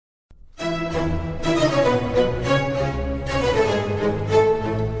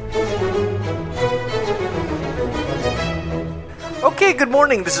Okay, good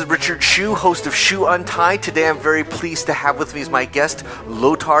morning. This is Richard Hsu, host of Hsu Untied. Today I'm very pleased to have with me as my guest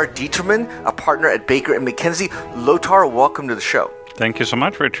Lothar Determann, a partner at Baker McKenzie. Lothar, welcome to the show. Thank you so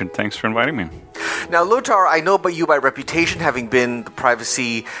much, Richard. Thanks for inviting me. Now, Lothar, I know about you by reputation, having been the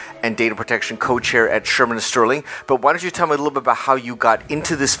privacy and data protection co-chair at Shearman & Sterling, but why don't you tell me a little bit about how you got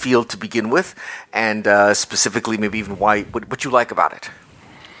into this field to begin with, and specifically maybe even what you like about it?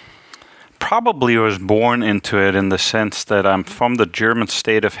 Probably was born into it in the sense that I'm from the German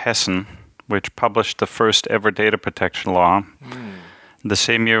state of Hessen, which published the first ever data protection law the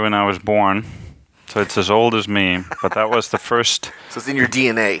same year when I was born. So it's as old as me, but that was the first... So it's in your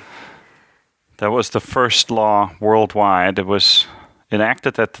DNA. That was the first law worldwide. It was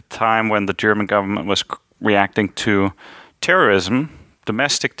enacted at the time when the German government was reacting to terrorism,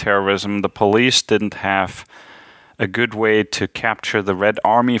 domestic terrorism. The police didn't have a good way to capture the Red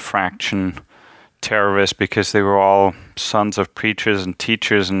Army faction terrorists because they were all sons of preachers and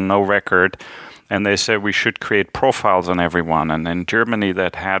teachers and no record. And they said we should create profiles on everyone. And in Germany,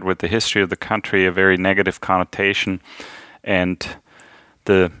 that had, with the history of the country, a very negative connotation. And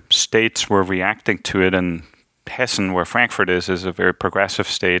the states were reacting to it. And Hessen, where Frankfurt is a very progressive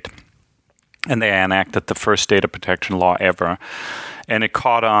state. And they enacted the first data protection law ever. And it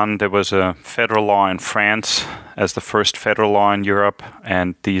caught on. There was a federal law in France as the first federal law in Europe.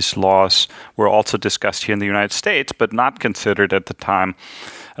 And these laws were also discussed here in the United States, but not considered at the time,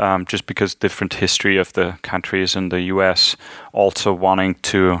 just because different history of the countries in the U.S. also wanting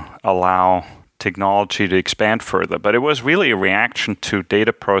to allow technology to expand further. But it was really a reaction to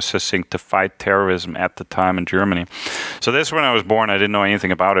data processing to fight terrorism at the time in Germany. So that's when I was born. I didn't know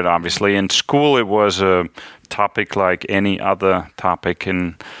anything about it, obviously. In school, it was a topic like any other topic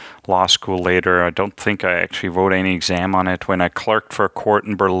in law school later. I don't think I actually wrote any exam on it. When I clerked for a court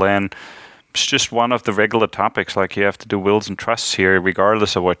in Berlin, it's just one of the regular topics, like you have to do wills and trusts here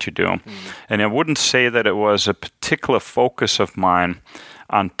regardless of what you do. And I wouldn't say that it was a particular focus of mine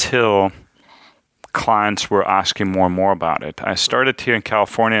until clients were asking more and more about it. I started here in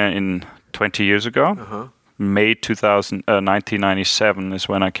California 20 years ago. May 1997 is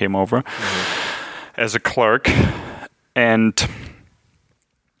when I came over as a clerk. And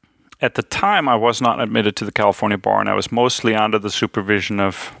at the time, I was not admitted to the California bar, and I was mostly under the supervision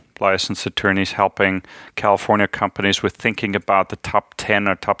of licensed attorneys helping California companies with thinking about the top 10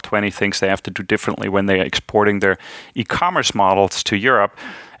 or top 20 things they have to do differently when they're exporting their e-commerce models to Europe.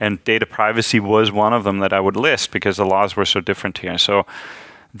 And data privacy was one of them that I would list because the laws were so different here. So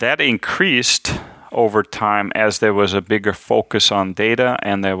that increased over time as there was a bigger focus on data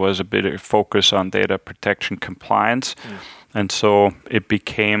and there was a bigger focus on data protection compliance. And so it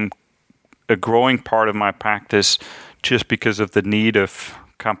became a growing part of my practice just because of the need of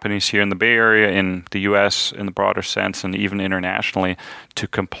companies here in the Bay Area, in the U.S. in the broader sense, and even internationally, to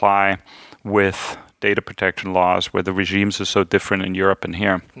comply with data protection laws where the regimes are so different in Europe and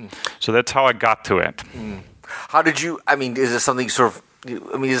here. So that's how I got to it. How did you, is it something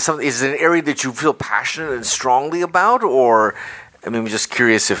is it an area that you feel passionate and strongly about? Or, I'm just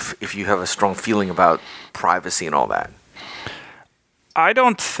curious if you have a strong feeling about privacy and all that. I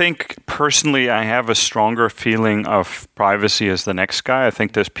don't think personally I have a stronger feeling of privacy as the next guy. I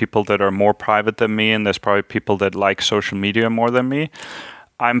think there's people that are more private than me, and there's probably people that like social media more than me.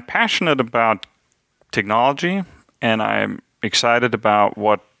 I'm passionate about technology, and I'm excited about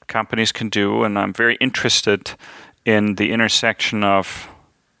what companies can do, and I'm very interested in the intersection of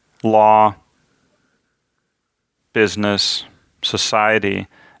law, business, society,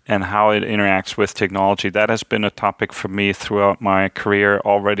 and how it interacts with technology. That has been a topic for me throughout my career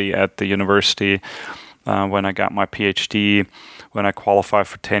already at the university, when I got my PhD, when I qualified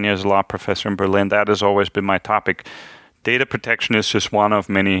for 10 years as a law professor in Berlin. That has always been my topic. Data protection is just one of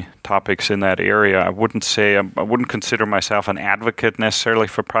many topics in that area. I wouldn't consider myself an advocate necessarily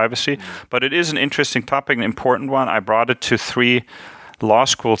for privacy, but it is an interesting topic, an important one. I brought it to 3 law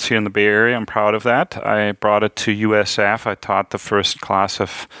schools here in the Bay Area. I'm proud of that. I brought it to USF. I taught the first class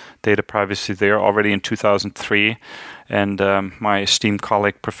of data privacy there already in 2003. And my esteemed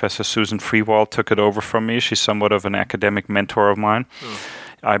colleague, Professor Susan Freewald, took it over from me. She's somewhat of an academic mentor of mine.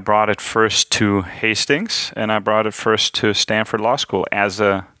 I brought it first to Hastings, and I brought it first to Stanford Law School as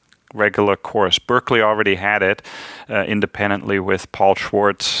a regular course. Berkeley already had it independently with Paul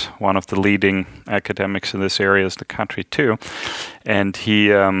Schwartz, one of the leading academics in this area in the country too. And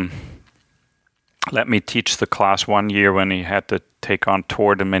he let me teach the class 1 year when he had to take on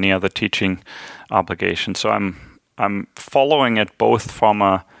tort and many other teaching obligations. So I'm following it both from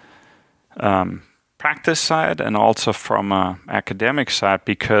a practice side and also from an academic side,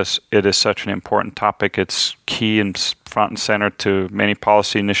 because it is such an important topic. It's key and front and center to many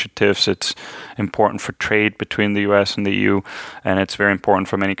policy initiatives. It's important for trade between the US and the EU, and it's very important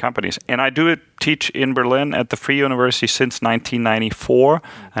for many companies. And I do teach in Berlin at the Free University since 1994,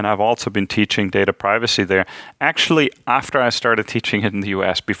 and I've also been teaching data privacy there. Actually, after I started teaching it in the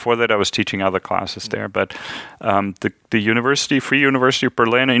US. Before that, I was teaching other classes there. But the university, Free University of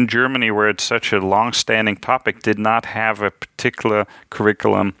Berlin in Germany, where it's such a long-standing topic, did not have a particular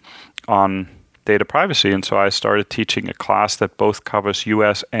curriculum on data privacy. And so I started teaching a class that both covers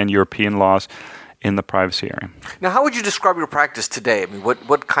US and European laws in the privacy area. Now, how would you describe your practice today? I mean,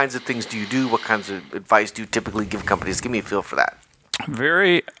 what kinds of things do you do? What kinds of advice do you typically give companies? Give me a feel for that.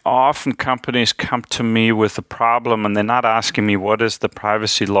 Very often companies come to me with a problem, and they're not asking me what is the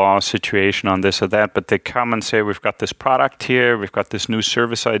privacy law situation on this or that, but they come and say, we've got this product here, we've got this new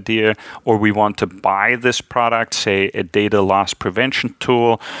service idea, or we want to buy this product, say a data loss prevention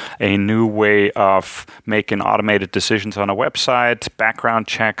tool, a new way of making automated decisions on a website, background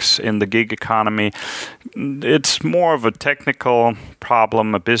checks in the gig economy. It's more of a technical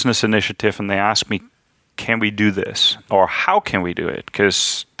problem, a business initiative, and they ask me, can we do this? Or how can we do it?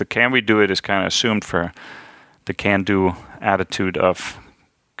 Because the can we do it is kind of assumed for the can-do attitude of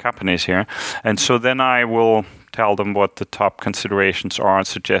companies here. And so then I will tell them what the top considerations are and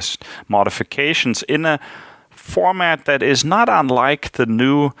suggest modifications in a format that is not unlike the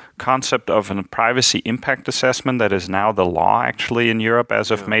new concept of a privacy impact assessment that is now the law actually in Europe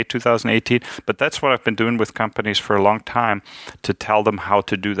as of May 2018. But that's what I've been doing with companies for a long time, to tell them how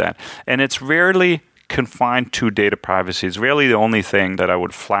to do that. And it's rarely confined to data privacy. It's really the only thing that I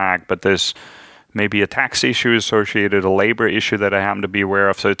would flag, but there's maybe a tax issue associated, a labor issue that I happen to be aware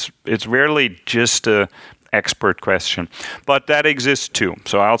of. So it's rarely just a expert question, but that exists too.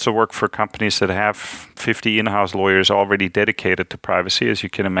 So I also work for companies that have 50 in-house lawyers already dedicated to privacy. As you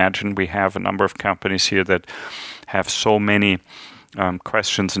can imagine, we have a number of companies here that have so many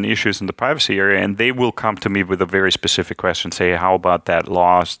questions and issues in the privacy area, and they will come to me with a very specific question, say, how about that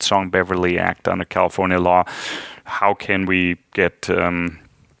law, Song-Beverly Act under California law? How can we get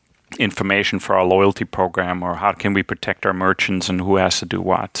information for our loyalty program, or how can we protect our merchants and who has to do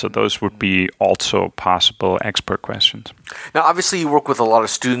what? So those would be also possible expert questions. Now, obviously, you work with a lot of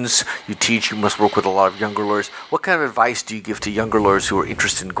students, you teach, you must work with a lot of younger lawyers. What kind of advice do you give to younger lawyers who are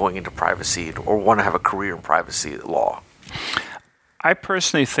interested in going into privacy or want to have a career in privacy law? I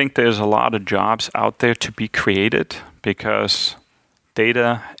personally think there's a lot of jobs out there to be created because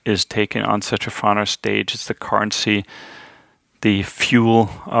data is taken on such a front stage. It's the currency, the fuel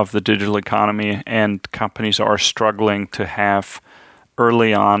of the digital economy, and companies are struggling to have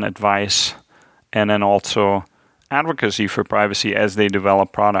early on advice and then also advocacy for privacy as they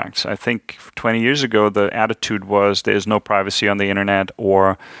develop products. I think 20 years ago, the attitude was there's no privacy on the internet,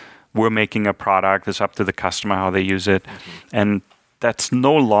 or we're making a product, it's up to the customer how they use it. And that's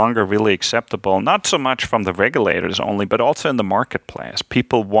no longer really acceptable, not so much from the regulators only, but also in the marketplace.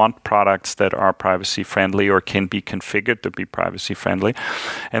 People want products that are privacy friendly or can be configured to be privacy friendly,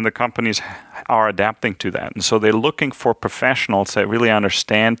 and the companies are adapting to that. And so they're looking for professionals that really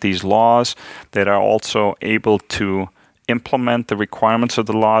understand these laws, that are also able to implement the requirements of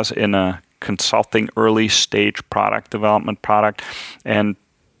the laws in a consulting early stage product development product. And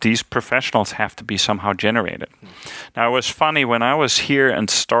these professionals have to be somehow generated. Now, it was funny, when I was here and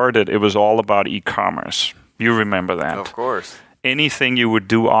started, it was all about e-commerce. You remember that. Of course. Anything you would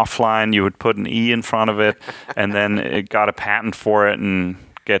do offline, you would put an E in front of it, and then it got a patent for it and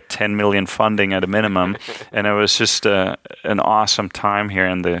get 10 million funding at a minimum. And it was just an awesome time here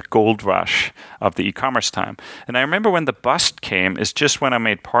in the gold rush of the e-commerce time. And I remember when the bust came, is just when I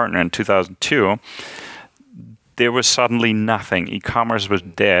made partner in 2002, there was suddenly nothing. E-commerce was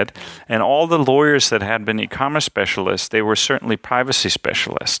dead. And all the lawyers that had been e-commerce specialists, they were certainly privacy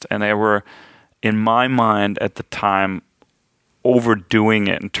specialists. And they were, in my mind at the time, overdoing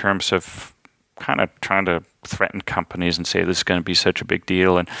it in terms of kind of trying to threaten companies and say this is going to be such a big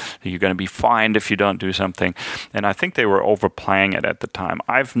deal and you're going to be fined if you don't do something. And I think they were overplaying it at the time.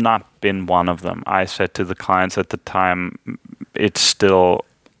 I've not been one of them. I said to the clients at the time, it's still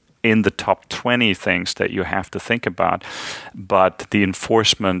in the top 20 things that you have to think about. But the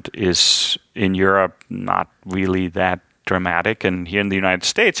enforcement is, in Europe, not really that dramatic. And here in the United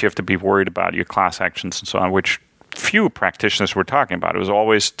States, you have to be worried about your class actions and so on, which few practitioners were talking about. It was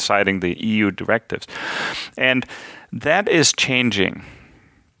always citing the EU directives. And that is changing.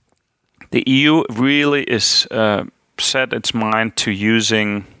 The EU really is set its mind to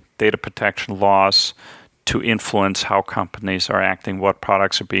using data protection laws to influence how companies are acting, what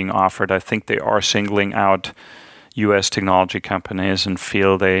products are being offered. I think they are singling out U.S. technology companies and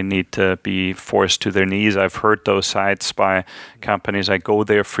feel they need to be forced to their knees. I've heard those sites by companies. I go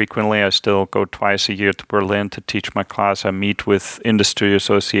there frequently. I still go twice a year to Berlin to teach my class. I meet with industry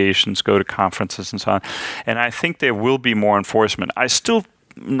associations, go to conferences and so on. And I think there will be more enforcement. I still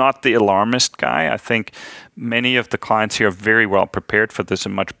not the alarmist guy. I think many of the clients here are very well prepared for this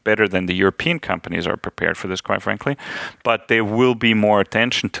and much better than the European companies are prepared for this, quite frankly. But there will be more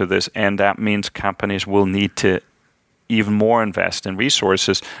attention to this, and that means companies will need to even more invest in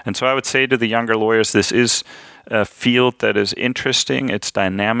resources. And so I would say to the younger lawyers, this is a field that is interesting, it's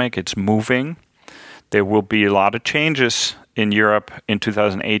dynamic, it's moving. There will be a lot of changes in Europe in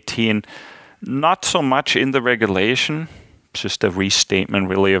 2018, not so much in the regulation, just a restatement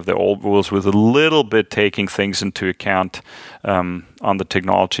really of the old rules with a little bit taking things into account on the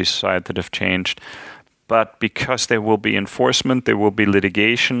technology side that have changed. But because there will be enforcement, there will be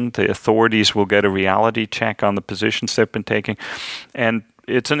litigation, the authorities will get a reality check on the positions they've been taking. And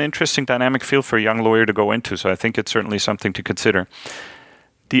it's an interesting dynamic field for a young lawyer to go into, so I think it's certainly something to consider.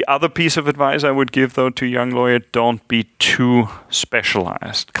 The other piece of advice I would give, though, to a young lawyer, don't be too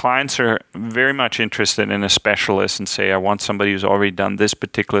specialized. Clients are very much interested in a specialist and say, I want somebody who's already done this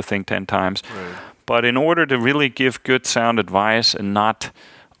particular thing 10 times. Right. But in order to really give good, sound advice and not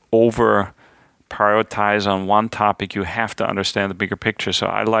over-prioritize on one topic, you have to understand the bigger picture. So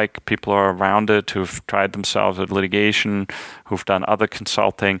I like people who are around it, who've tried themselves at litigation, who've done other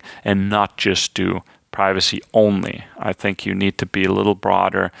consulting, and not just do privacy only. I think you need to be a little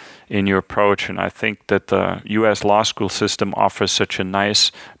broader in your approach, and I think that the U.S. law school system offers such a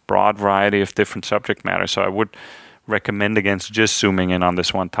nice, broad variety of different subject matter. So I would recommend against just zooming in on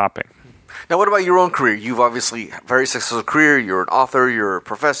this one topic. Now, what about your own career? You've obviously a very successful career. You're an author. You're a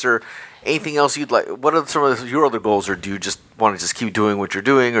professor. Anything else you'd like? What are some of your other goals, or do you just want to just keep doing what you're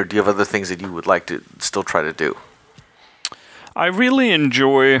doing, or do you have other things that you would like to still try to do? I really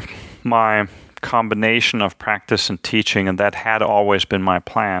enjoy my combination of practice and teaching, and that had always been my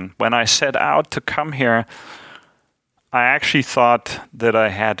plan. When I set out to come here, I actually thought that I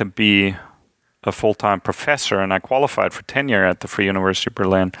had to be a full-time professor, and I qualified for tenure at the Free University of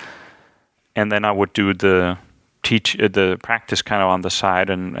Berlin, and then I would do the practice kind of on the side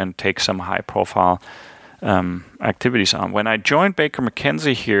and take some high-profile activities on. When I joined Baker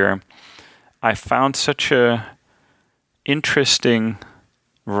McKenzie here, I found such a interesting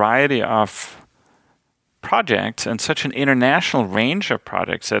variety of projects and such an international range of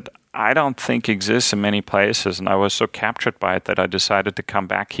projects that I don't think exists in many places, and I was so captured by it that I decided to come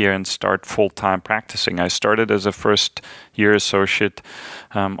back here and start full-time practicing. I started as a first-year associate,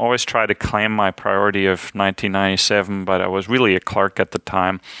 always tried to claim my priority of 1997, but I was really a clerk at the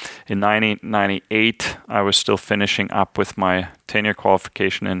time. In 1998, I was still finishing up with my tenure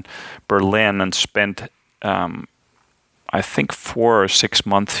qualification in Berlin and spent, I think, 4 or 6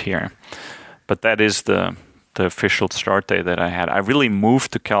 months here. But that is the official start day that I had. I really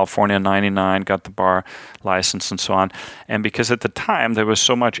moved to California in 99, got the bar license and so on. And because at the time there was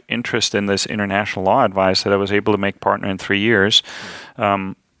so much interest in this international law advice that I was able to make partner in 3 years.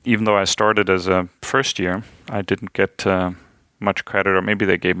 Even though I started as a first year, I didn't get much credit, or maybe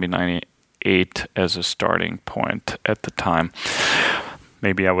they gave me 98 as a starting point at the time.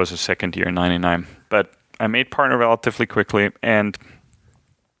 Maybe I was a second year in 99. But I made partner relatively quickly, and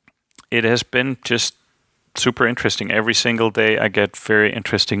it has been just super interesting. Every single day I get very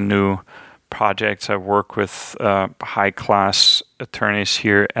interesting new projects. I work with high-class attorneys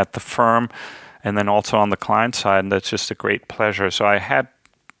here at the firm and then also on the client side, and that's just a great pleasure. So I had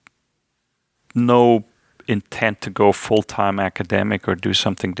no intent to go full-time academic or do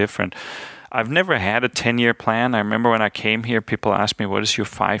something different. I've never had a 10-year plan. I remember when I came here, people asked me, what is your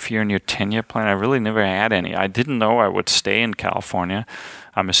 5-year and your 10-year plan? I really never had any. I didn't know I would stay in California.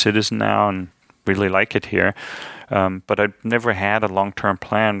 I'm a citizen now and really like it here. But I've never had a long-term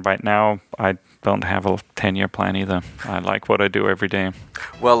plan. Right now, I don't have a 10-year plan either. I like what I do every day.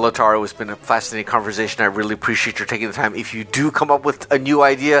 Well, Lothar, it's been a fascinating conversation. I really appreciate your taking the time. If you do come up with a new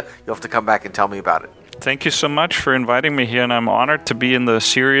idea, you'll have to come back and tell me about it. Thank you so much for inviting me here, and I'm honored to be in the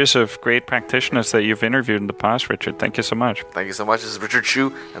series of great practitioners that you've interviewed in the past, Richard. Thank you so much. Thank you so much. This is Richard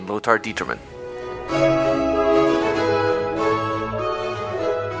Hsu and Lothar Determann.